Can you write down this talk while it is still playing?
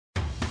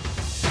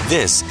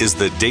This is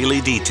the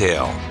Daily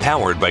Detail,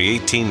 powered by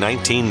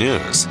 1819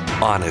 News.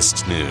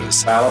 Honest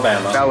news.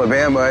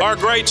 Alabama. Our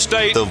great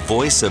state. The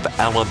voice of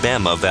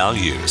Alabama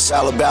values.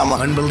 Alabama.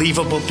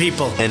 Unbelievable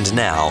people. And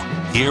now,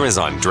 here is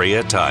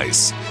Andrea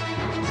Tice.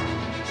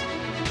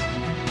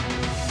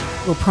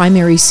 Well,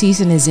 primary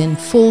season is in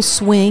full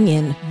swing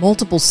in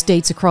multiple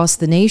states across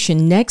the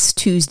nation. Next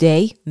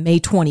Tuesday, May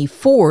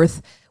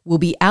 24th, will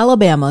be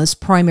Alabama's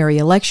primary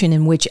election,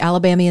 in which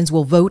Alabamians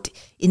will vote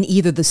in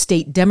either the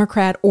state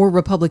Democrat or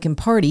Republican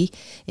Party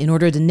in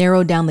order to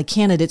narrow down the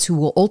candidates who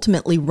will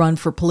ultimately run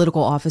for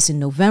political office in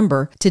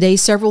November. Today,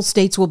 several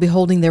states will be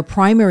holding their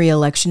primary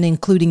election,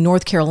 including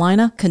North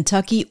Carolina,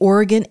 Kentucky,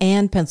 Oregon,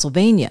 and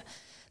Pennsylvania.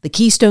 The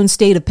Keystone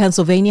State of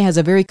Pennsylvania has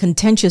a very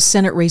contentious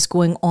Senate race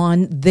going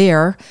on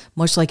there,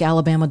 much like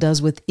Alabama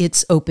does with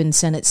its open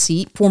Senate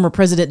seat. Former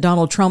President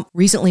Donald Trump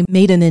recently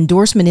made an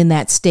endorsement in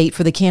that state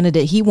for the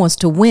candidate he wants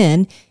to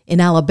win.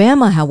 In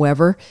Alabama,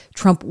 however,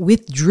 Trump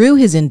withdrew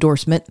his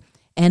endorsement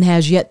and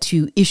has yet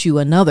to issue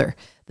another.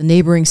 The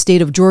neighboring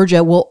state of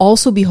Georgia will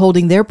also be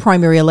holding their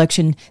primary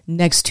election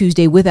next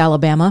Tuesday with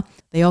Alabama.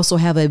 They also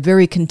have a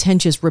very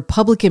contentious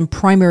Republican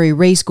primary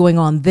race going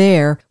on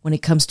there when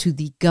it comes to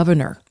the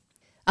governor.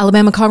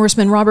 Alabama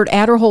Congressman Robert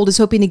Aderholt is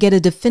hoping to get a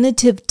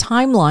definitive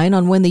timeline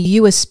on when the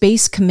U.S.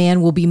 Space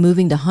Command will be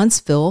moving to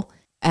Huntsville.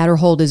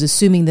 Aderholt is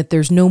assuming that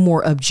there's no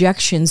more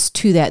objections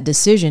to that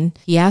decision.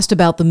 He asked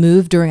about the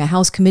move during a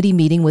House committee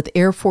meeting with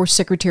Air Force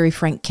Secretary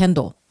Frank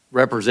Kendall.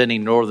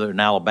 Representing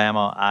northern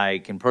Alabama, I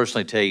can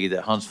personally tell you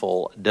that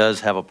Huntsville does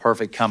have a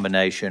perfect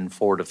combination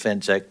for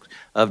defense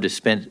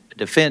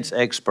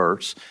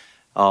experts,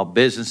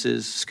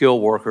 businesses,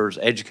 skilled workers,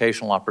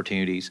 educational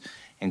opportunities,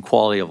 and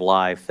quality of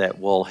life that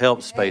will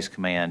help Space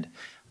Command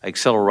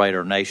accelerate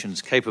our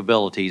nation's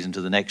capabilities into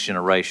the next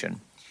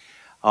generation.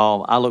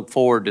 I look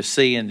forward to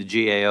seeing the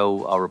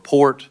GAO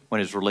report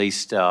when it's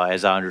released,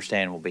 as I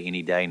understand will be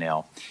any day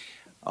now.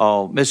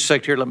 Mr.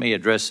 Secretary, let me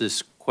address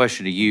this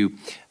question to you.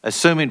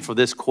 Assuming for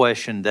this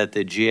question that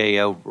the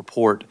GAO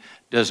report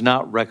does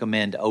not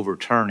recommend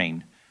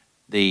overturning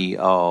the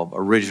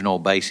original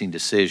basing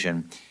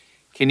decision,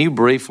 can you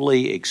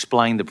briefly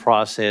explain the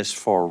process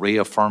for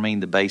reaffirming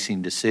the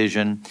basing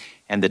decision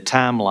and the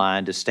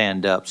timeline to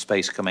stand up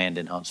Space Command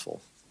in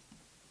Huntsville?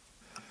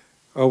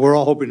 We're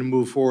all hoping to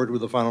move forward with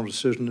the final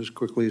decision as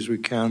quickly as we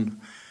can.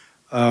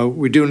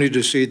 We do need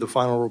to see the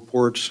final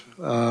reports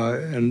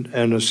and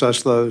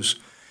assess those.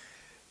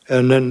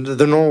 And then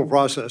the normal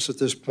process at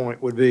this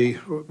point would be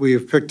we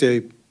have picked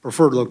a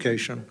preferred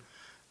location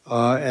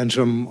and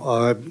some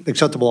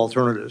acceptable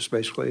alternatives,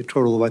 basically, a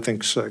total of, I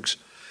think, 6.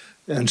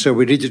 And so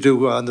we need to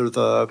do under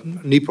the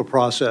NEPA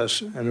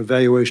process an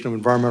evaluation of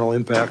environmental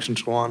impacts and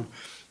so on,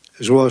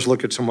 as well as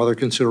look at some other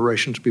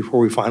considerations before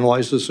we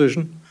finalize the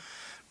decision.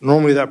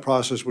 Normally that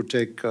process would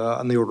take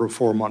on the order of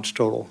 4 months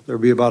total. There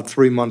would be about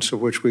 3 months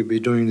of which we'd be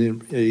doing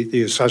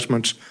the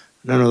assessments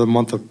and another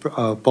month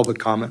of public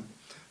comment.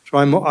 So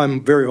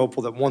I'm very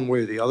hopeful that one way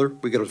or the other,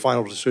 we get a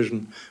final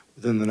decision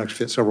within the next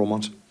several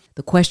months.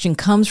 The question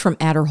comes from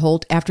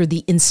Aderholt after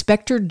the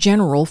Inspector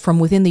General from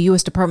within the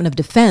U.S. Department of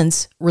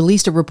Defense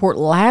released a report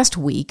last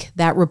week.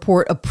 That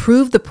report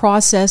approved the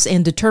process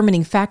and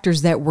determining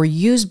factors that were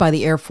used by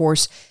the Air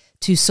Force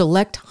to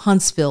select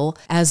Huntsville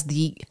as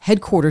the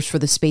headquarters for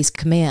the Space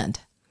Command.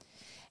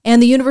 And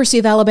the University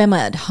of Alabama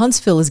at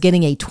Huntsville is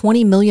getting a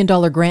 $20 million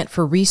grant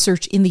for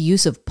research in the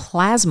use of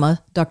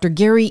plasma. Dr.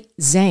 Gary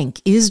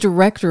Zank is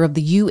director of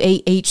the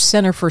UAH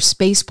Center for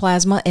Space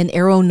Plasma and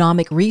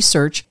Aeronomic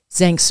Research.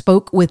 Zank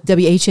spoke with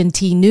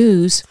WHNT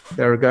News.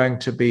 There are going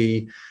to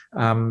be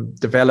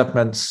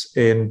developments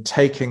in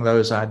taking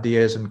those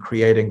ideas and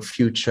creating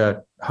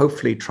future,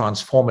 hopefully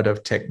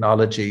transformative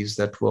technologies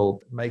that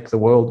will make the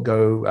world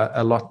go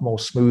a lot more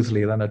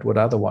smoothly than it would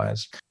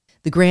otherwise.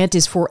 The grant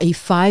is for a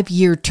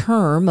 5-year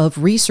term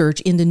of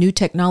research into new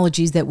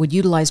technologies that would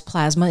utilize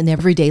plasma in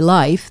everyday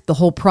life. The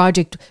whole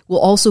project will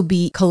also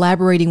be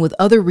collaborating with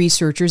other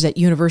researchers at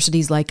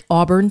universities like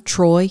Auburn,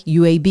 Troy,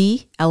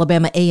 UAB,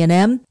 Alabama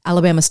A&M,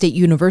 Alabama State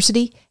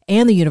University,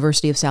 and the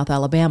University of South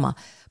Alabama.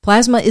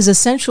 Plasma is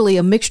essentially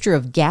a mixture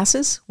of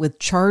gases with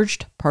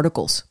charged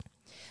particles.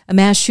 A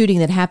mass shooting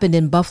that happened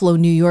in Buffalo,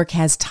 New York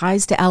has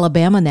ties to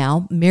Alabama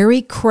now.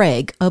 Mary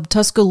Craig of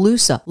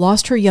Tuscaloosa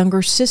lost her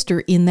younger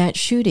sister in that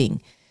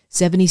shooting.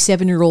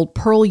 77-year-old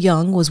Pearl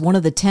Young was one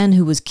of the 10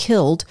 who was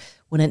killed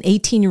when an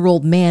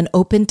 18-year-old man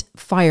opened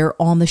fire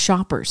on the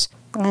shoppers.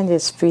 I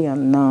just feel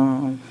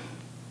numb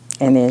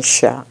and in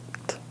shock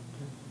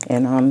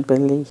and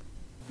unbelief,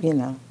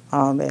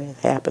 all that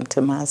happened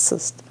to my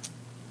sister.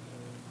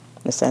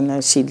 Yes, I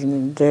know she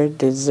didn't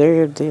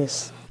deserve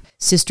this.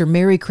 Sister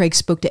Mary Craig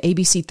spoke to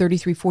ABC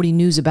 3340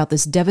 News about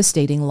this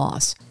devastating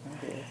loss.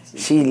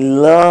 She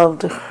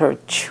loved her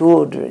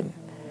children.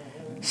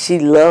 She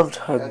loved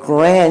her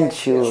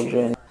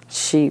grandchildren.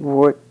 She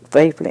worked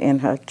faithfully in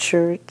her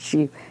church.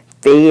 She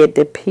fed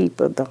the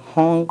people, the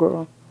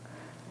hungry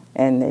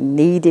and the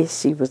needy.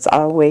 She was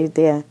always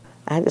there.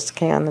 I just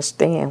can't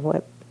understand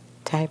what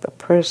type of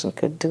person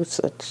could do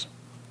such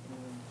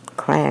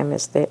crime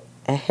as that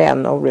and have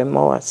no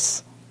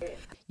remorse.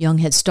 Young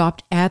had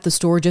stopped at the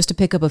store just to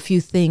pick up a few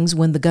things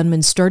when the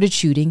gunman started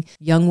shooting.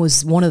 Young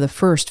was one of the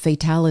first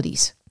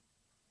fatalities.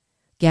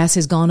 Gas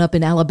has gone up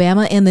in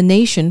Alabama and the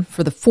nation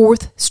for the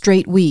fourth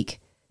straight week.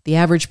 The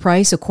average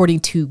price,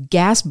 according to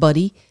Gas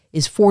Buddy,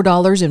 is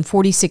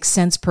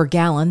 $4.46 per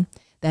gallon.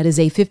 That is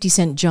a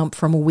 50-cent jump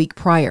from a week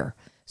prior.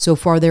 So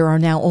far, there are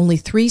now only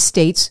 3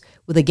 states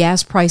with a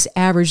gas price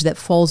average that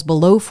falls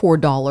below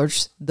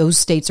 $4. Those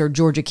states are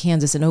Georgia,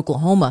 Kansas, and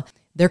Oklahoma.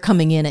 They're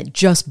coming in at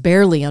just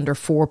barely under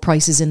 $4.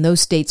 Prices in those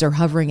states are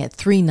hovering at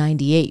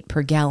 $3.98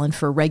 per gallon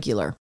for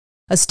regular.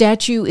 A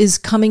statue is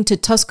coming to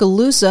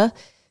Tuscaloosa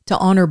to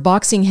honor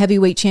boxing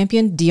heavyweight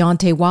champion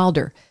Deontay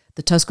Wilder.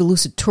 The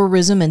Tuscaloosa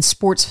Tourism and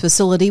Sports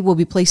Facility will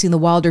be placing the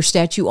Wilder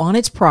statue on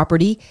its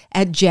property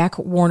at Jack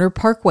Warner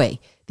Parkway.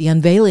 The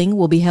unveiling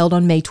will be held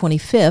on May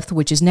 25th,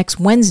 which is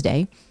next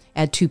Wednesday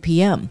at 2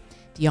 p.m.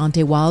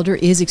 Deontay Wilder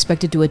is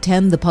expected to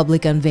attend the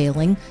public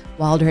unveiling.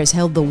 Wilder has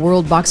held the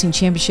World Boxing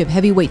Championship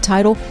heavyweight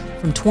title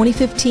from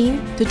 2015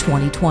 to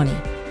 2020.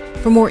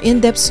 For more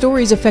in-depth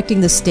stories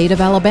affecting the state of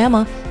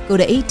Alabama, go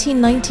to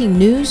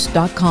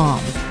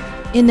 1819news.com.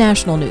 In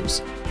national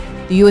news,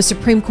 the U.S.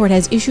 Supreme Court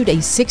has issued a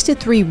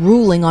 6-3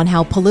 ruling on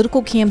how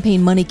political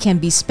campaign money can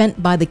be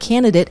spent by the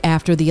candidate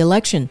after the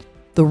election.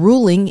 The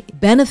ruling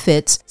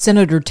benefits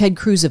Senator Ted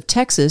Cruz of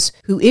Texas,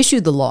 who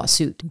issued the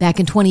lawsuit. Back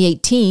in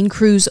 2018,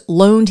 Cruz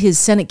loaned his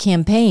Senate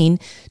campaign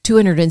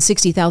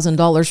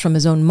 $260,000 from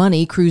his own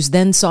money. Cruz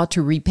then sought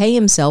to repay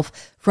himself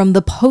from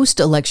the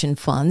post-election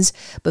funds,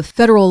 but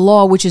federal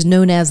law, which is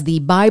known as the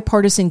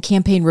Bipartisan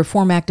Campaign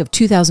Reform Act of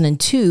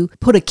 2002,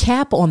 put a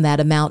cap on that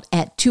amount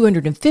at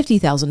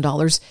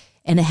 $250,000,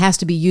 and it has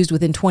to be used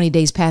within 20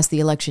 days past the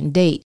election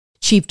date.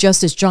 Chief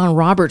Justice John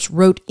Roberts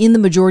wrote in the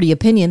majority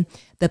opinion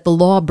that the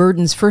law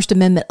burdens First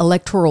Amendment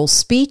electoral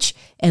speech,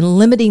 and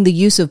limiting the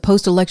use of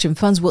post-election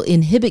funds will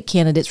inhibit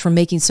candidates from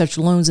making such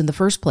loans in the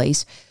first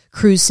place.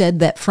 Cruz said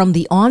that from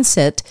the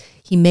onset,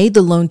 he made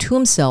the loan to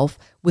himself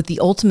with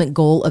the ultimate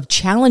goal of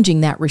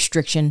challenging that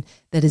restriction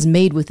that is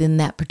made within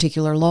that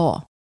particular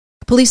law.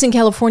 Police in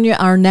California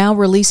are now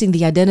releasing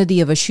the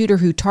identity of a shooter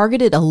who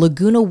targeted a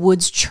Laguna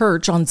Woods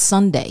church on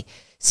Sunday.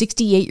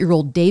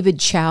 68-year-old David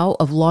Chow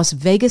of Las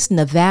Vegas,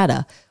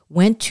 Nevada,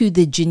 went to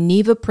the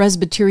Geneva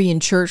Presbyterian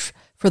Church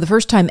for the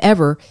first time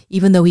ever,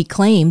 even though he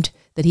claimed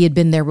that he had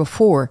been there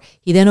before.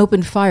 He then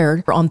opened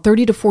fire on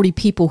 30 to 40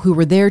 people who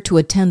were there to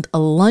attend a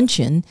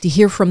luncheon to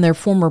hear from their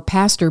former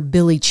pastor,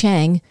 Billy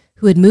Chang,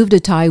 who had moved to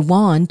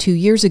Taiwan 2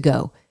 years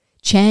ago.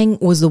 Chang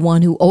was the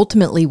one who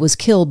ultimately was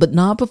killed, but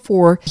not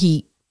before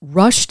he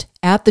rushed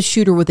at the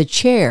shooter with a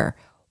chair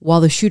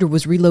while the shooter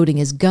was reloading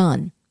his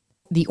gun.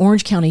 The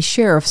Orange County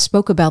Sheriff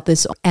spoke about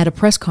this at a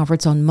press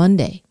conference on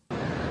Monday.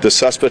 The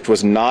suspect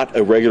was not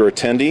a regular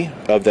attendee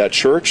of that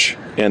church,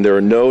 and there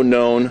are no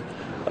known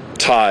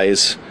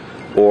ties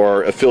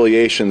or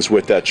affiliations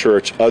with that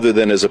church other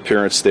than his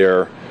appearance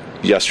there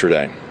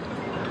yesterday.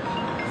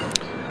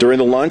 During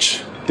the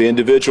lunch, the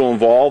individual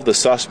involved, the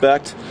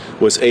suspect,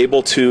 was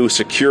able to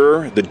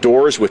secure the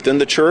doors within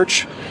the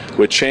church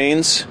with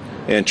chains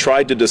and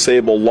tried to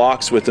disable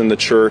locks within the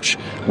church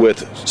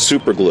with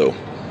super glue.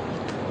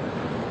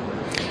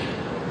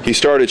 He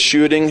started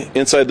shooting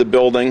inside the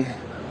building,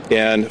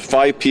 and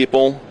 5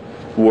 people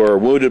were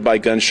wounded by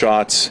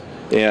gunshots,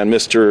 and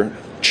Mr.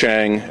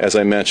 Chang, as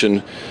I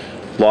mentioned,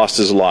 lost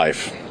his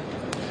life.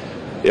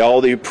 All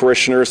the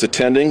parishioners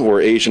attending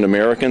were Asian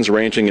Americans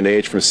ranging in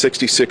age from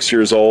 66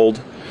 years old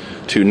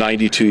to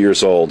 92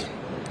 years old.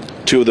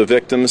 2 of the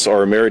victims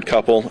are a married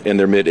couple in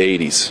their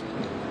mid-80s.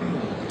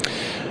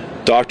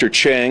 Dr.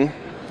 Chang,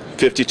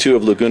 52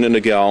 of Laguna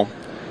Niguel,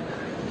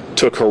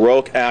 took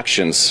heroic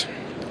actions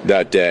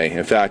that day.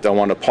 In fact, I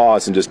want to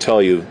pause and just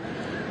tell you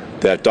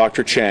that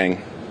Dr. Chang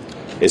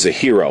is a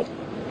hero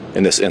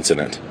in this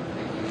incident.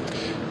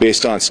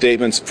 Based on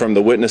statements from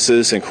the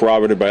witnesses and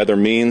corroborated by other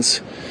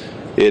means,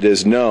 it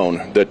is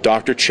known that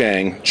Dr.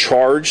 Chang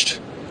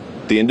charged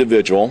the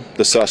individual,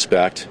 the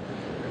suspect,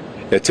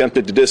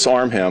 attempted to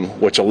disarm him,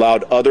 which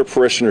allowed other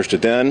parishioners to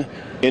then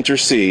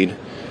intercede,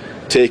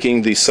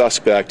 taking the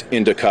suspect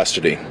into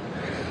custody.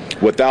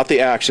 Without the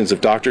actions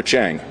of Dr.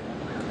 Chang,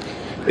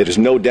 it is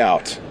no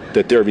doubt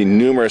that there will be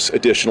numerous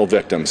additional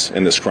victims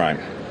in this crime.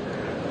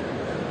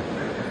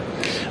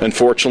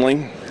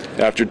 Unfortunately,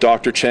 after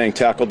Dr. Chang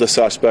tackled the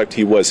suspect,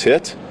 he was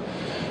hit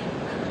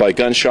by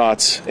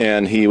gunshots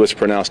and he was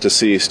pronounced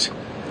deceased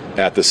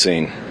at the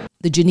scene.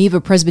 The Geneva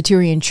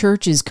Presbyterian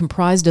Church is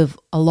comprised of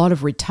a lot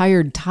of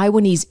retired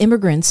Taiwanese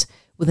immigrants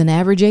with an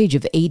average age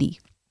of 80.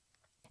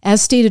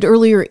 As stated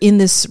earlier in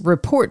this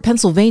report,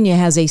 Pennsylvania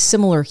has a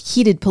similar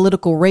heated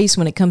political race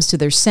when it comes to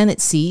their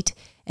Senate seat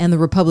and the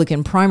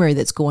Republican primary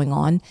that's going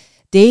on.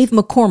 Dave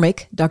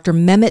McCormick, Dr.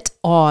 Mehmet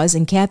Oz,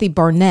 and Kathy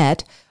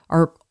Barnett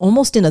are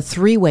almost in a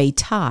 3-way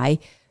tie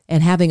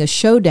and having a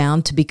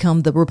showdown to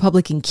become the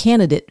Republican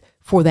candidate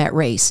for that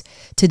race.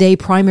 Today,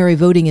 primary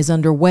voting is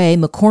underway.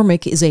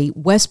 McCormick is a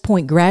West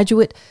Point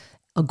graduate,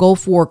 a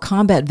Gulf War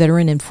combat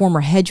veteran, and former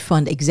hedge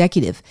fund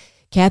executive.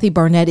 Kathy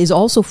Barnett is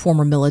also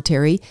former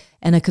military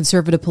and a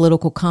conservative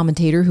political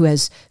commentator who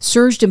has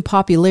surged in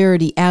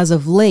popularity as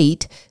of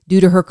late due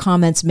to her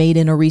comments made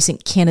in a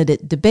recent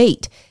candidate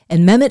debate.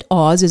 And Mehmet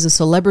Oz is a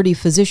celebrity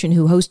physician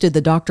who hosted the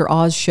Dr.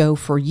 Oz show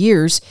for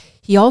years.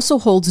 He also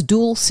holds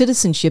dual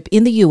citizenship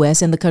in the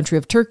U.S. and the country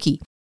of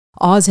Turkey.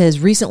 Oz has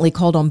recently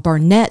called on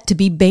Barnett to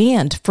be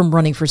banned from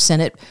running for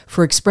Senate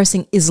for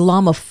expressing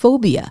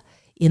Islamophobia.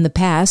 In the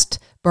past,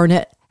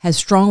 Barnett has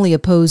strongly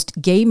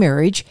opposed gay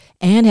marriage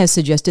and has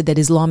suggested that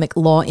Islamic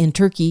law in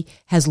Turkey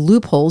has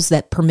loopholes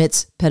that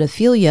permits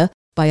pedophilia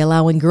by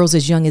allowing girls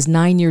as young as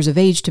 9 years of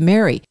age to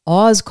marry.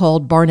 Oz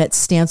called Barnett's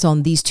stance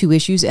on these two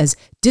issues as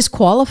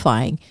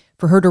disqualifying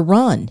for her to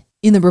run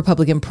in the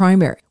Republican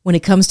primary. When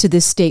it comes to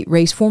this state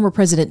race, former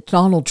President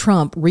Donald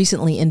Trump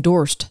recently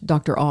endorsed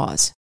Dr.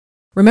 Oz.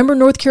 Remember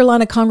North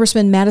Carolina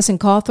Congressman Madison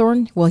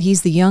Cawthorn? Well,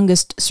 he's the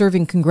youngest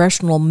serving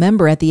congressional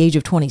member at the age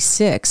of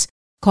 26.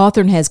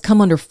 Cawthorn has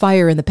come under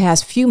fire in the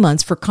past few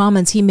months for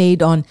comments he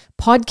made on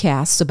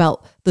podcasts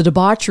about the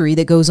debauchery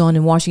that goes on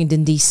in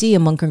Washington, D.C.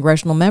 among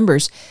congressional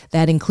members.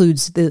 That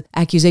includes the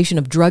accusation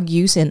of drug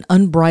use and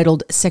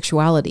unbridled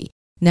sexuality.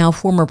 Now,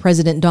 former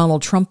President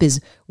Donald Trump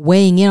is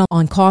weighing in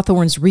on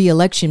Cawthorn's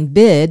re-election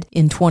bid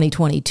in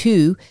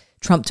 2022.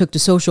 Trump took to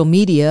social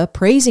media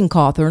praising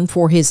Cawthorn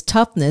for his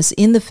toughness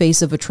in the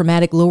face of a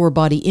traumatic lower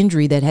body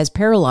injury that has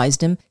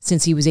paralyzed him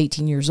since he was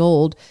 18 years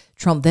old.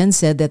 Trump then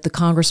said that the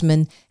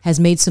congressman has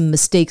made some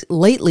mistakes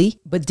lately,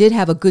 but did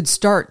have a good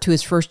start to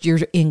his first year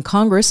in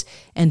Congress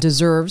and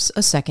deserves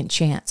a second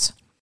chance.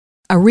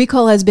 A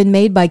recall has been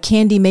made by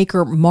candy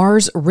maker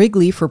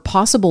Mars-Wrigley for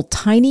possible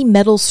tiny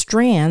metal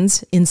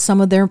strands in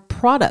some of their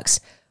products.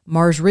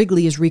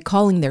 Mars-Wrigley is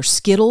recalling their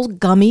Skittles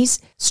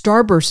gummies,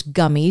 Starburst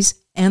gummies,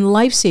 and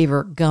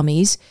Lifesaver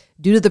gummies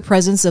due to the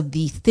presence of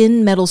the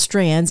thin metal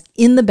strands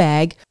in the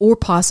bag or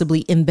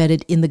possibly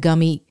embedded in the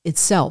gummy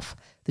itself.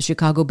 The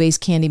Chicago-based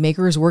candy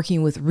maker is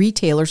working with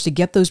retailers to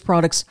get those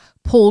products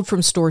pulled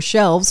from store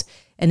shelves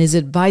and is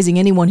advising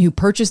anyone who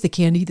purchased the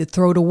candy to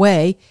throw it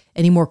away.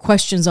 Any more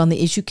questions on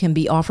the issue can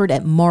be offered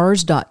at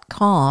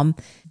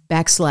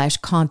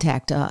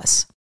mars.com/contact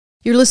us.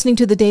 You're listening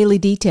to The Daily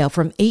Detail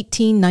from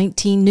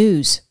 1819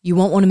 News. You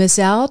won't want to miss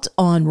out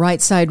on Right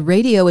Side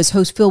Radio as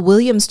host Phil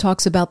Williams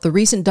talks about the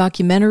recent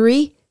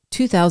documentary,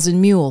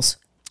 2,000 Mules.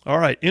 All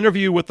right,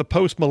 interview with the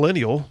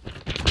Post-Millennial.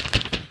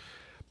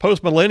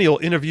 Post-Millennial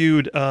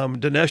interviewed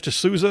Dinesh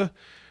D'Souza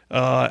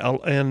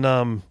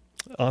on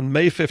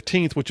May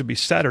 15th, which would be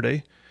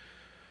Saturday.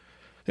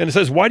 And it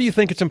says, why do you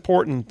think it's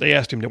important, they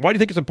asked him, why do you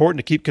think it's important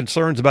to keep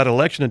concerns about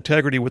election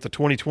integrity with the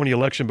 2020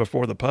 election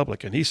before the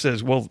public? And he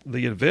says, well,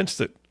 the events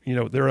that,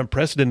 they're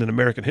unprecedented in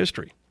American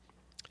history.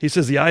 He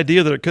says the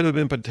idea that it could have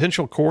been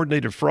potential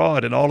coordinated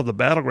fraud in all of the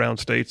battleground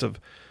states of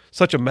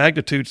such a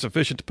magnitude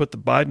sufficient to put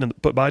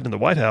Biden in the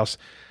White House,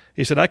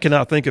 he said, I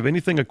cannot think of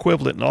anything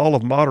equivalent in all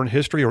of modern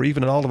history or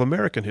even in all of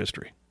American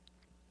history.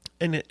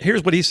 And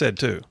here's what he said,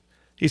 too.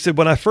 He said,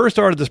 when I first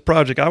started this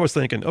project, I was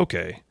thinking,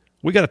 okay,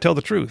 we got to tell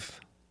the truth.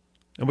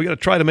 And we got to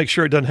try to make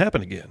sure it doesn't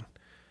happen again.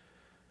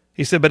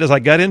 He said, but as I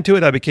got into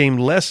it, I became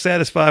less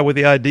satisfied with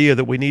the idea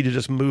that we need to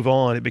just move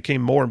on. It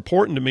became more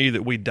important to me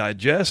that we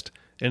digest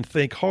and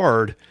think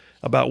hard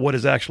about what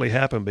has actually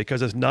happened,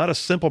 because it's not a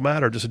simple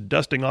matter just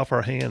dusting off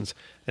our hands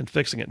and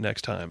fixing it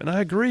next time. And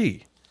I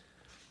agree.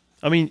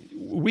 I mean,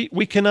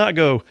 we cannot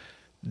go,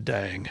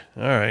 dang,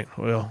 all right,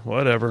 well,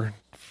 whatever,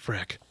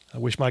 frick. I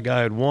wish my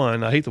guy had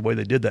won. I hate the way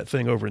they did that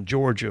thing over in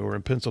Georgia or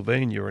in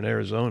Pennsylvania or in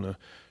Arizona.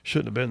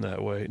 Shouldn't have been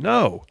that way.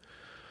 No.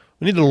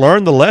 We need to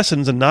learn the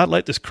lessons and not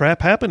let this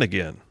crap happen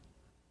again.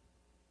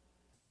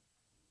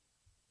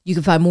 You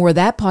can find more of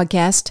that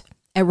podcast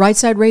at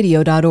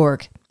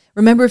rightsideradio.org.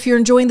 Remember, if you're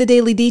enjoying the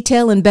Daily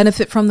Detail and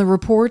benefit from the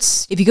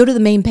reports, if you go to the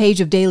main page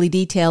of Daily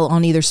Detail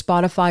on either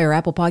Spotify or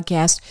Apple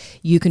Podcast,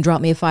 you can drop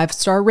me a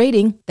 5-star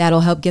rating.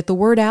 That'll help get the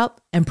word out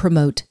and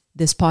promote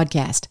this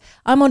podcast.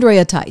 I'm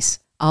Andrea Tice.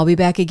 I'll be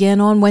back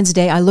again on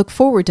Wednesday. I look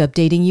forward to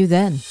updating you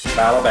then.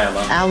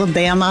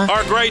 Alabama.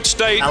 Our great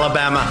state.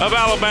 Alabama. Of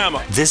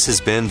Alabama. This has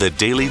been The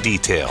Daily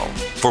Detail.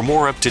 For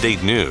more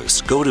up-to-date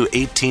news, go to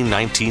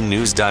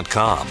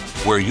 1819news.com,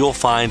 where you'll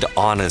find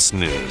honest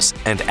news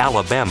and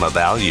Alabama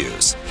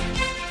values.